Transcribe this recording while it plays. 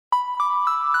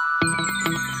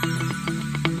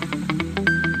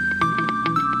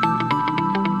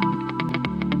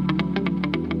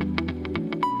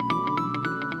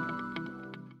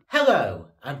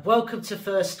welcome to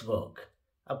First Look,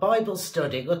 a Bible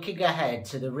study looking ahead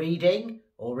to the reading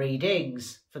or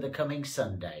readings for the coming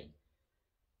Sunday.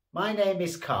 My name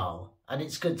is Carl and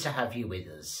it's good to have you with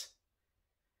us.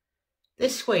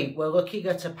 This week we're looking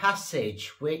at a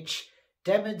passage which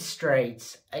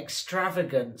demonstrates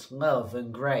extravagant love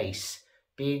and grace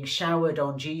being showered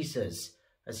on Jesus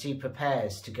as he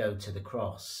prepares to go to the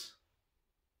cross.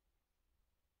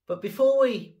 But before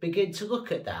we begin to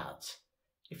look at that,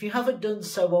 if you haven't done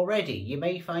so already, you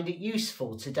may find it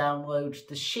useful to download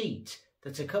the sheet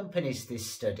that accompanies this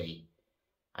study,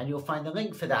 and you'll find the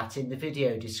link for that in the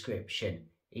video description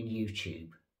in YouTube.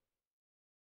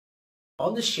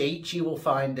 On the sheet you will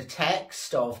find the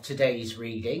text of today's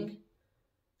reading,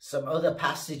 some other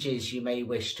passages you may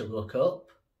wish to look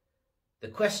up, the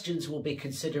questions we'll be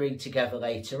considering together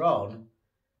later on,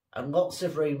 and lots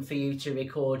of room for you to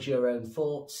record your own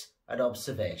thoughts and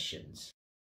observations.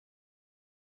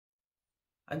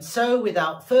 And so,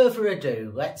 without further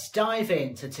ado, let's dive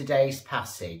into today's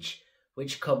passage,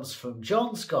 which comes from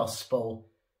John's Gospel,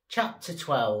 chapter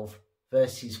 12,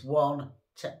 verses 1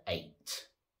 to 8.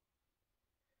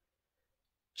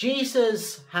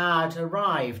 Jesus had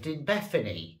arrived in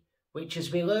Bethany, which,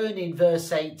 as we learn in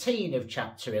verse 18 of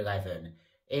chapter 11,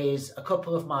 is a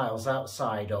couple of miles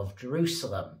outside of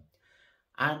Jerusalem.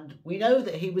 And we know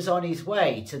that he was on his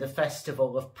way to the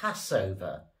festival of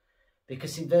Passover,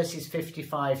 because in verses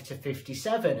 55 to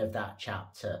 57 of that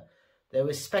chapter, there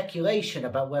was speculation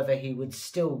about whether he would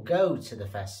still go to the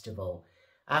festival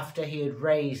after he had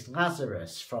raised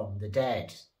Lazarus from the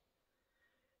dead.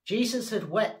 Jesus had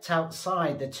wept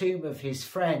outside the tomb of his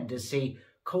friend as he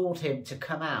called him to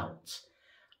come out,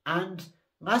 and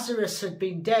Lazarus had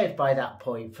been dead by that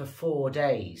point for 4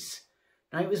 days.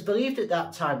 Now, it was believed at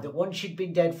that time that once you'd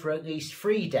been dead for at least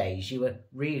 3 days, you were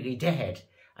really dead,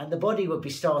 and the body would be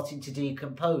starting to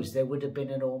decompose. There would have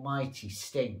been an almighty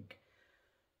stink.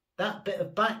 That bit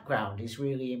of background is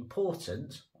really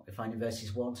important, what we find in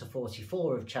verses 1 to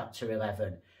 44 of chapter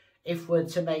 11, if we're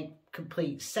to make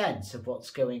complete sense of what's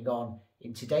going on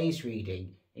in today's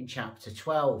reading in chapter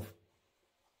 12.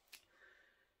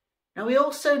 Now, we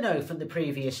also know from the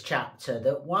previous chapter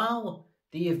that while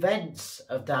the events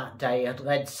of that day had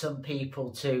led some people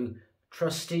to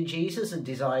trust in Jesus and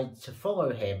decide to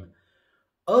follow him,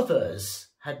 others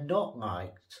had not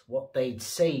liked what they'd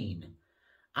seen,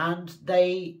 and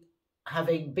they,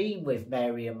 having been with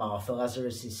Mary and Martha,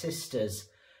 Lazarus' sisters,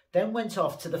 then went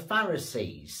off to the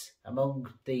Pharisees,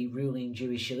 among the ruling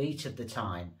Jewish elite of the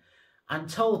time, and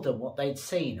told them what they'd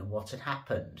seen and what had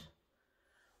happened.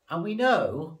 And we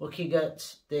know, looking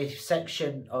at the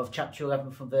section of chapter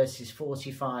 11 from verses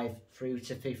 45 through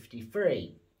to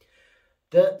 53,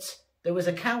 that there was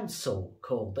a council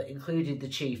called that included the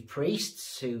chief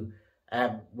priests, who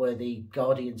were the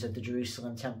guardians of the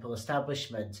Jerusalem temple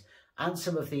establishment, and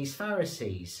some of these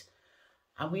Pharisees.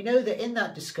 And we know that in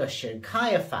that discussion,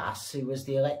 Caiaphas, who was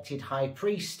the elected high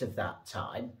priest of that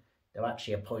time, though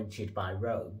actually appointed by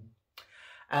Rome,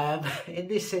 in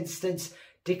this instance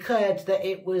declared that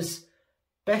it was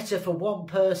better for one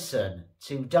person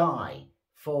to die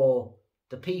for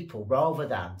the people rather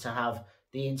than to have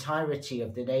the entirety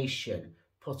of the nation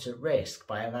put at risk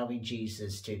by allowing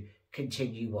Jesus to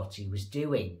continue what he was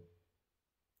doing.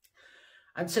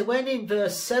 And so when in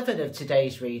verse 7 of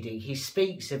today's reading he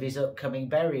speaks of his upcoming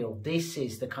burial, this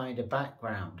is the kind of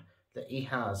background that he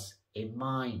has in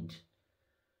mind.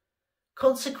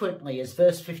 Consequently, as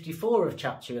verse 54 of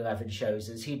chapter 11 shows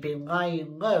us, he'd been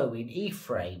lying low in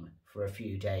Ephraim for a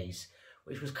few days,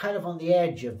 which was kind of on the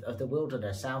edge of the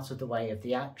wilderness, out of the way of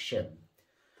the action.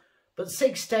 But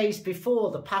 6 days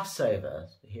before the Passover,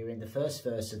 here in the first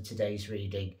verse of today's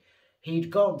reading, he'd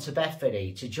gone to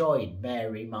Bethany to join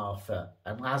Mary, Martha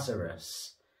and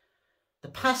Lazarus. The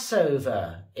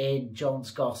Passover in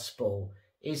John's Gospel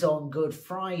is on Good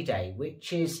Friday,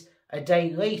 which is a day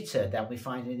later than we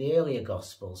find in the earlier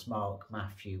Gospels, Mark,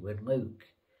 Matthew and Luke.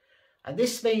 And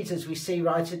this means, as we see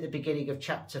right at the beginning of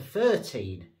chapter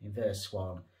 13 in verse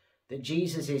 1, that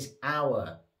Jesus'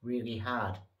 hour really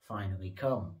had finally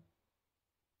come.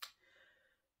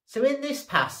 So in this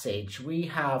passage we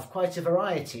have quite a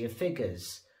variety of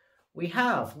figures. We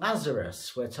have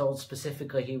Lazarus, we're told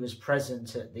specifically he was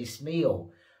present at this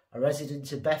meal, a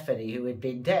resident of Bethany who had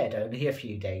been dead only a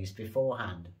few days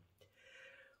beforehand.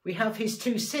 We have his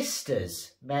 2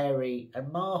 sisters, Mary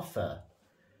and Martha.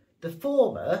 The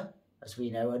former, as we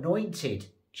know, anointed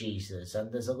Jesus,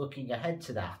 and there's a looking ahead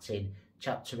to that in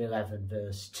chapter 11,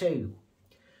 verse 2.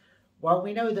 While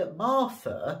we know that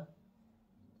Martha,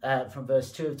 from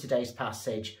verse 2 of today's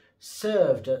passage,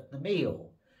 served at the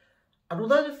meal. And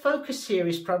although the focus here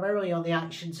is primarily on the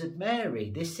actions of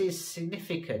Mary, this is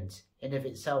significant in of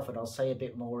itself, and I'll say a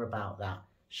bit more about that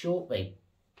shortly.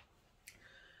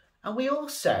 And we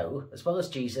also, as well as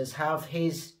Jesus, have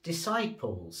his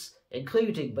disciples,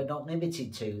 including but not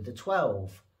limited to the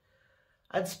 12.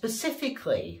 And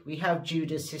specifically, we have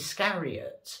Judas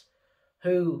Iscariot,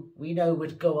 who we know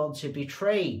would go on to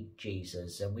betray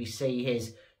Jesus, and we see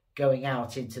his going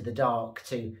out into the dark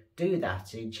to do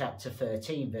that in chapter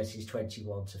 13, verses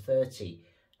 21 to 30,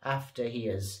 after he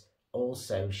has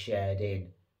also shared in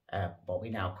what we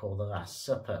now call the Last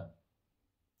Supper.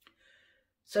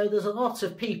 So there's a lot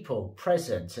of people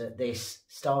present at this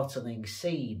startling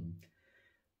scene.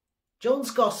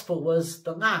 John's Gospel was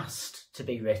the last to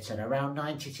be written, around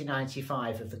 90 to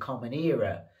 95 of the Common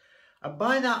Era. And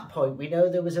by that point, we know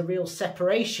there was a real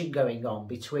separation going on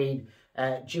between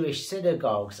Jewish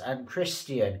synagogues and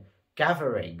Christian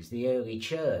gatherings, the early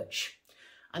church.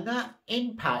 And that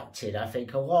impacted, I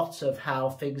think, a lot of how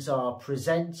things are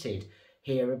presented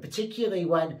here, and particularly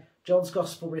when John's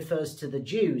Gospel refers to the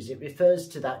Jews, it refers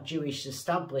to that Jewish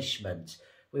establishment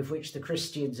with which the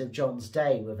Christians of John's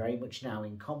day were very much now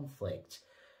in conflict.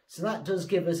 So that does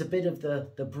give us a bit of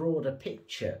the broader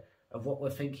picture of what we're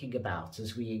thinking about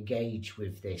as we engage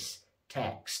with this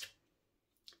text.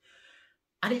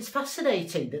 And it's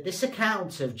fascinating that this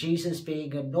account of Jesus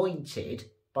being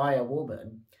anointed by a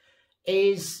woman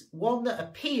is one that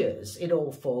appears in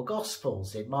all four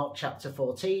Gospels, in Mark chapter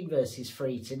 14, verses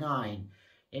 3 to 9,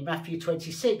 in Matthew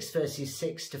 26, verses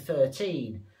 6 to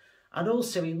 13, and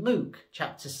also in Luke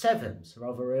chapter 7, so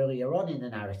rather earlier on in the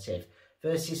narrative,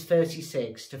 verses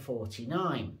 36 to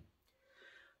 49.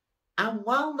 And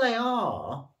while they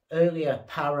are earlier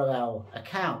parallel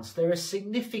accounts, there are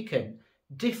significant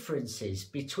differences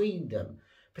between them,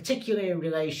 particularly in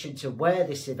relation to where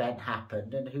this event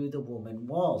happened and who the woman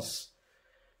was.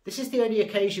 This is the only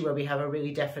occasion where we have a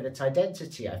really definite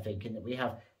identity, I think, in that we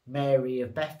have Mary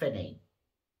of Bethany.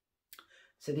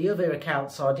 So the other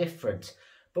accounts are different.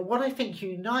 But what I think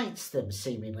unites them,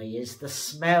 seemingly, is the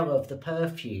smell of the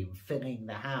perfume filling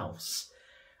the house.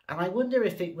 And I wonder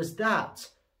if it was that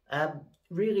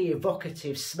really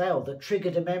evocative smell that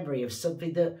triggered a memory of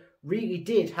something that really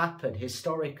did happen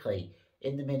historically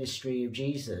in the ministry of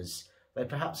Jesus, though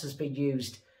perhaps has been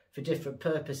used for different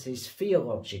purposes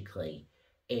theologically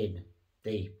in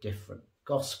the different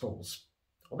Gospels.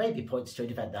 Or maybe points to an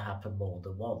event that happened more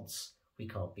than once. We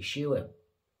can't be sure.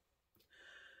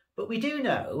 But we do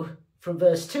know from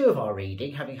verse 2 of our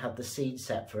reading, having had the scene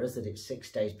set for us, that it's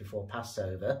 6 days before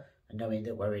Passover, and knowing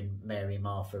that we're in Mary,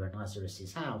 Martha and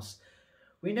Lazarus' house,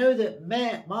 we know that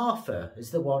Martha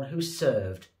is the one who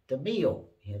served the meal.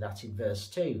 You hear that in verse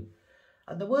 2.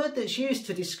 And the word that's used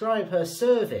to describe her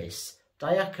service,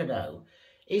 diakono,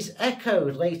 is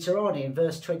echoed later on in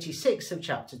verse 26 of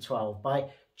chapter 12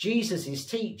 by Jesus'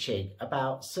 teaching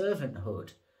about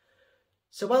servanthood.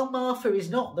 So while Martha is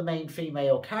not the main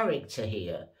female character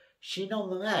here, she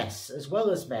nonetheless, as well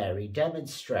as Mary,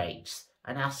 demonstrates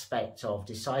an aspect of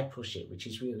discipleship which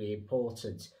is really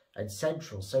important and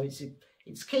central. So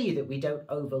it's key that we don't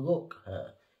overlook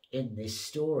her in this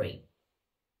story.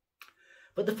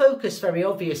 But the focus very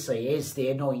obviously is the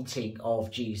anointing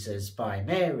of Jesus by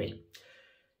Mary.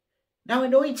 Now,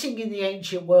 anointing in the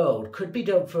ancient world could be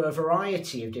done for a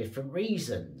variety of different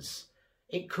reasons.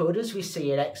 It could, as we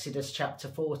see in Exodus chapter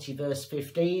 40 verse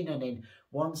 15 and in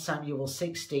 1 Samuel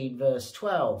 16 verse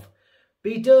 12,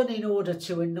 be done in order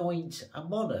to anoint a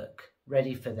monarch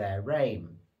ready for their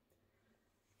reign.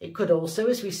 It could also,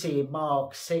 as we see in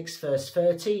Mark 6 verse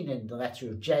 13 and the letter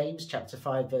of James chapter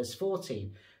 5 verse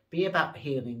 14, be about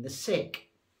healing the sick.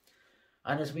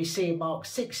 And as we see in Mark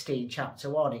 16 chapter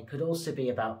 1, it could also be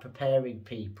about preparing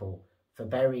people for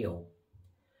burial.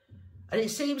 And it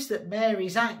seems that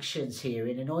Mary's actions here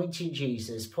in anointing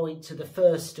Jesus point to the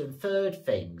first and third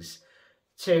things,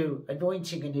 to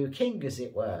anointing a new king, as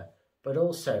it were, but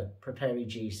also preparing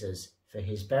Jesus for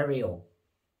his burial.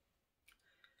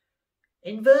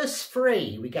 In verse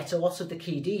 3, we get a lot of the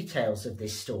key details of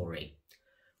this story.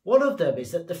 One of them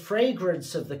is that the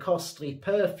fragrance of the costly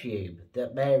perfume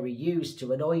that Mary used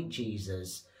to anoint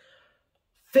Jesus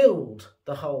filled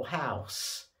the whole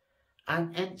house.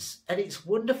 And its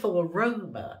wonderful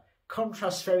aroma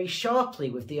contrasts very sharply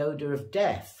with the odour of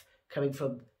death coming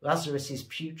from Lazarus'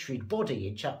 putrid body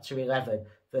in chapter 11,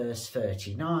 verse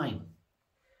 39.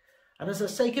 And as I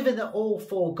say, given that all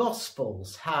four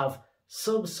Gospels have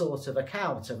some sort of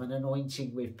account of an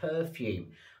anointing with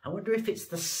perfume, I wonder if it's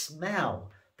the smell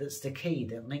that's the key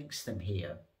that links them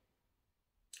here.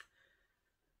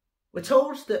 We're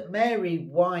told that Mary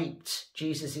wiped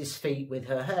Jesus' feet with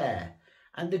her hair,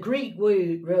 And the Greek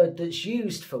word that's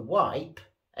used for wipe,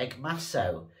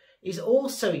 ekmasso, is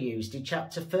also used in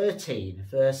chapter 13,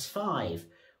 verse 5,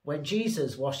 when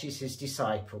Jesus washes his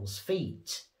disciples'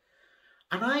 feet.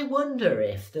 And I wonder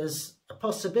if there's a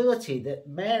possibility that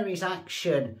Mary's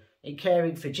action in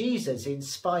caring for Jesus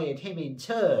inspired him in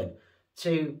turn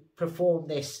to perform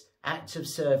this act of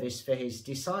service for his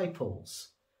disciples.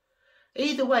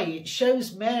 Either way, it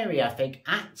shows Mary, I think,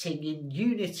 acting in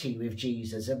unity with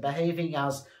Jesus and behaving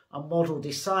as a model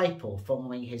disciple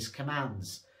following his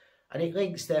commands. And it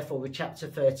links, therefore, with chapter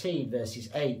 13, verses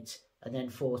 8 and then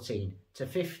 14 to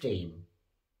 15.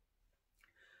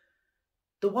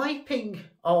 The wiping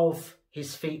of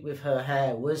his feet with her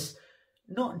hair was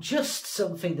not just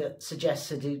something that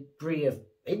suggests a degree of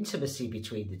intimacy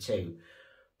between the two,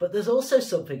 but there's also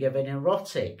something of an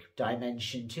erotic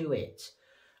dimension to it.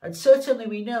 And certainly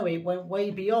we know it went way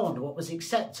beyond what was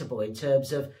acceptable in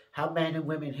terms of how men and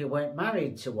women who weren't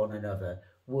married to one another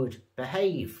would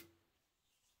behave.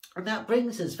 And that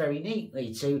brings us very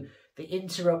neatly to the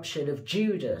interruption of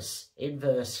Judas in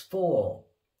verse 4.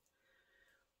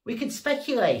 We can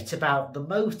speculate about the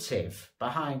motive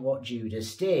behind what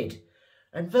Judas did,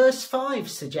 and verse 5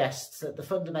 suggests that the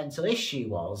fundamental issue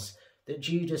was that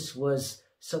Judas was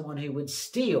someone who would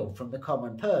steal from the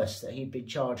common purse that he'd been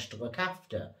charged to look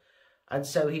after, and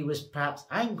so he was perhaps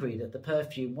angry that the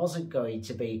perfume wasn't going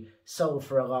to be sold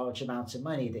for a large amount of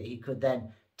money that he could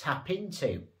then tap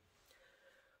into.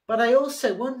 But I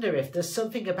also wonder if there's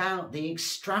something about the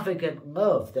extravagant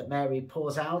love that Mary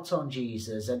pours out on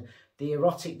Jesus and the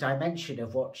erotic dimension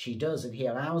of what she does and he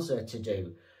allows her to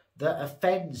do that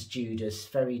offends Judas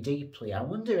very deeply. I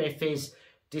wonder if he's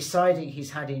deciding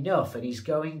he's had enough and he's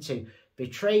going to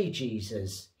betray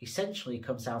Jesus essentially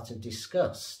comes out of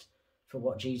disgust for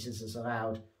what Jesus has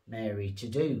allowed Mary to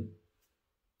do.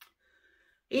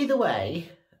 Either way,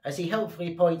 as he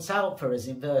helpfully points out for us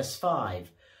in verse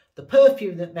 5, the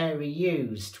perfume that Mary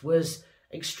used was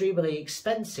extremely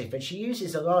expensive, and she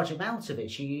uses a large amount of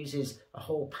it. She uses a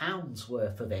whole pound's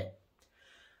worth of it.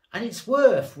 And its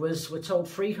worth was, we're told,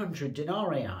 300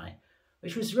 denarii,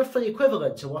 which was roughly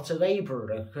equivalent to what a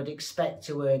labourer could expect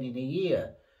to earn in a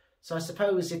year. So I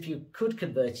suppose if you could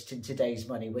convert it in today's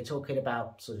money, we're talking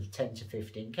about sort of 10 to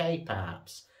 15k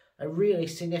perhaps, a really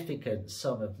significant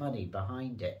sum of money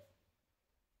behind it.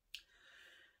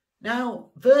 Now,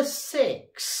 verse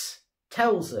 6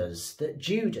 tells us that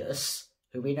Judas,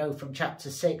 who we know from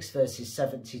chapter 6, verses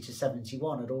 70 to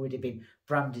 71, had already been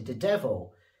branded a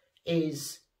devil,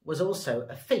 was also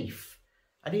a thief.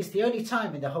 And it's the only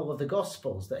time in the whole of the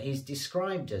Gospels that he's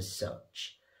described as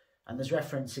such. And there's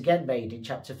reference again made in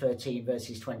chapter 13,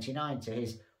 verses 29, to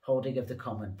his holding of the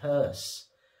common purse.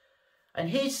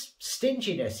 And his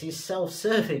stinginess, his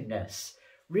self-servingness,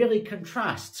 really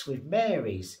contrasts with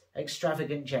Mary's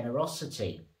extravagant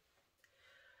generosity.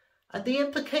 And the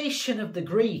implication of the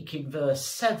Greek in verse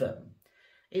 7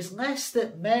 is less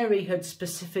that Mary had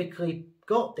specifically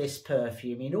got this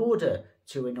perfume in order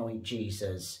to anoint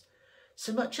Jesus,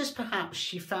 so much as perhaps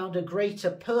she found a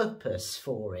greater purpose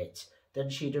for it than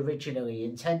she'd originally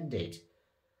intended.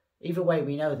 Either way,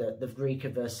 we know that the Greek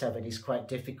of verse 7 is quite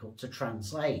difficult to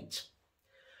translate.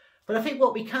 But I think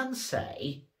what we can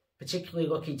say, particularly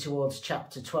looking towards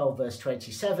chapter 12, verse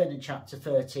 27 and chapter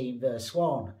 13, verse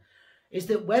 1, is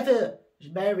that whether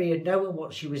Mary had known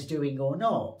what she was doing or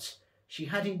not, she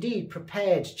had indeed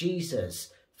prepared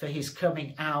Jesus for his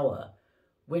coming hour,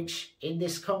 which in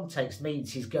this context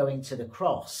means he's going to the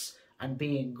cross and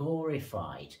being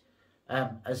glorified,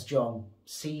 as John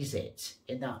sees it,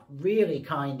 in that really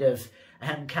kind of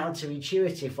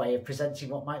counterintuitive way of presenting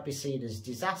what might be seen as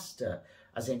disaster,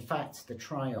 as in fact the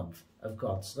triumph of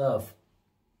God's love.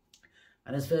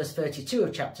 And as verse 32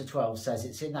 of chapter 12 says,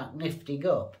 it's in that lifting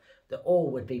up that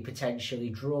all would be potentially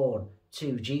drawn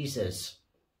to Jesus.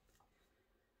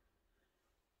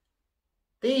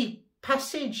 The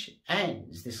passage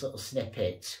ends, this little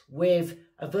snippet, with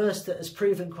a verse that has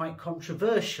proven quite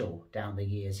controversial down the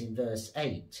years in verse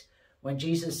 8, when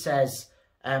Jesus says,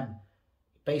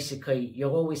 basically,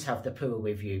 you'll always have the poor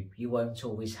with you, you won't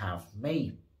always have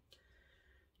me.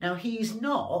 Now, he's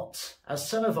not, as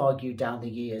some have argued down the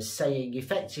years, saying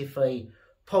effectively,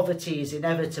 poverty is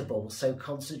inevitable, so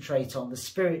concentrate on the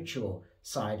spiritual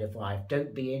side of life.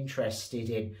 Don't be interested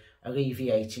in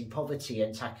alleviating poverty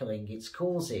and tackling its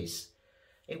causes.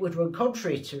 It would run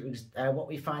contrary to what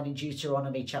we find in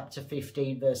Deuteronomy chapter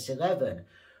 15, verse 11,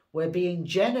 where being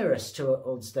generous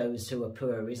towards those who are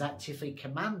poor is actively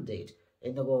commanded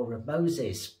in the law of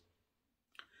Moses.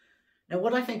 Now,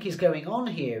 what I think is going on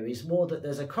here is more that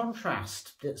there's a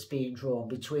contrast that's being drawn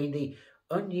between the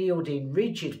unyielding,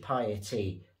 rigid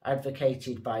piety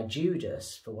advocated by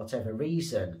Judas for whatever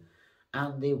reason,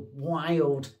 and the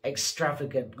wild,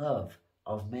 extravagant love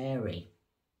of Mary.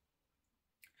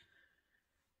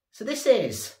 So this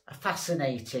is a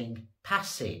fascinating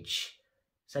passage.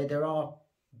 So there are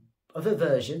other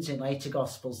versions in later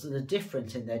Gospels that are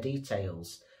different in their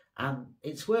details, and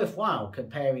it's worthwhile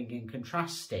comparing and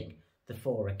contrasting the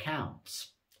four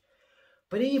accounts.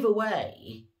 But either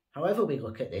way, however we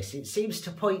look at this, it seems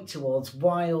to point towards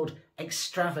wild,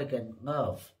 extravagant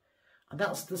love. And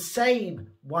that's the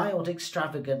same wild,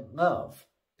 extravagant love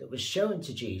that was shown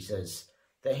to Jesus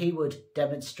that he would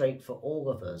demonstrate for all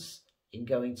of us in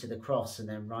going to the cross and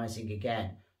then rising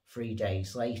again 3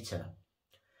 days later.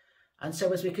 And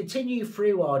so as we continue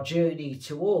through our journey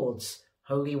towards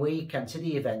Holy Week and to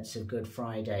the events of Good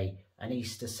Friday and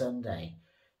Easter Sunday,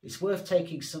 it's worth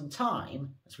taking some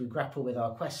time as we grapple with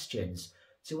our questions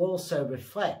to also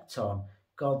reflect on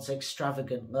God's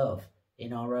extravagant love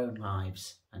in our own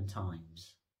lives and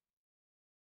times.